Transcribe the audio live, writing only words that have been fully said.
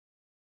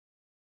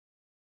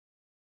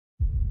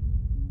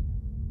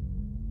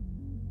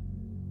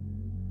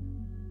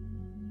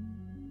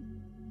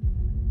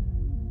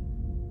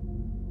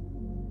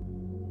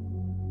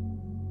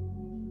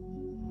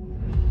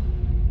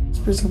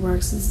prison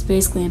works is it's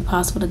basically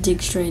impossible to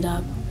dig straight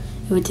up.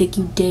 It would take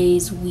you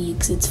days,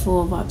 weeks. It's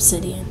full of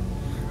obsidian.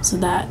 So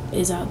that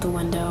is out the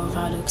window of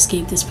how to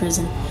escape this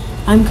prison.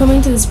 I'm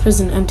coming to this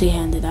prison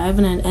empty-handed. I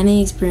haven't had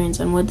any experience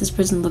on what this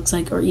prison looks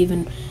like or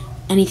even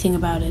anything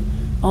about it.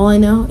 All I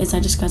know is I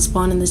just got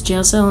spawned in this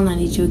jail cell and I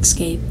need to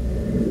escape.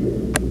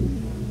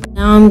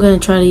 Now I'm going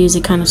to try to use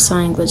a kind of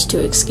sign glitch to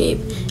escape.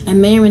 I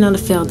may or may not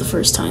have failed the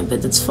first time,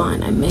 but that's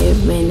fine. I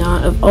may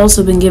not have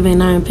also been given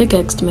an iron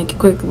pickaxe to make it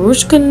quicker, but we're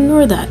just going to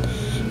ignore that.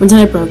 Once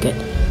I broke it.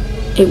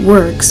 It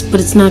works, but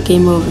it's not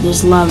game over.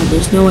 There's lava.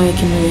 There's no way I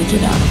can really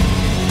get out.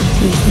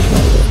 So you think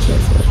about it really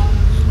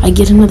carefully. I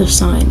get another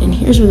sign, and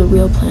here's where the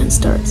real plan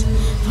starts.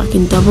 If I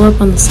can double up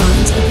on the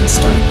signs, I can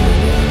start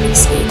my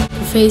escape.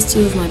 For phase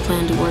 2 of my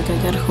plan to work, I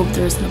gotta hope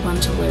there isn't a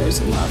bunch of layers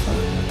of lava.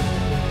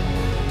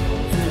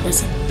 And there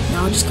isn't.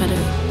 Now I just gotta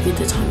get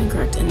the timing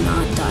correct and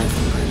not die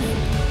from burning.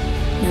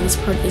 Now this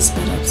part is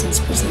sped up since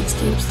prison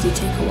escapes do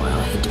take a while.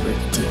 I hate to break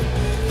it to you,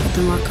 but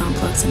they're more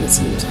complex than it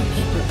seems on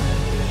paper.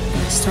 And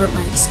I start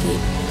my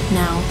escape.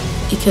 Now,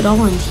 it could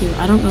all end here.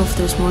 I don't know if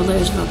there's more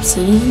layers of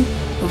obsidian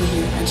over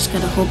here. I just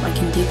gotta hope I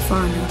can dig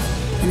far enough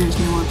and there's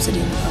no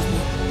obsidian above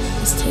me.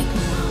 It's taking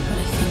a while, but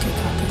I think I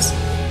got this.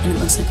 And it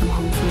looks like I'm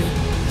home free.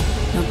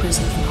 No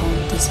prison can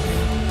hold this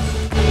man.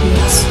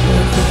 Yes,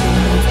 we're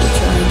gonna have to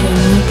try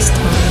again next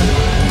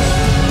time.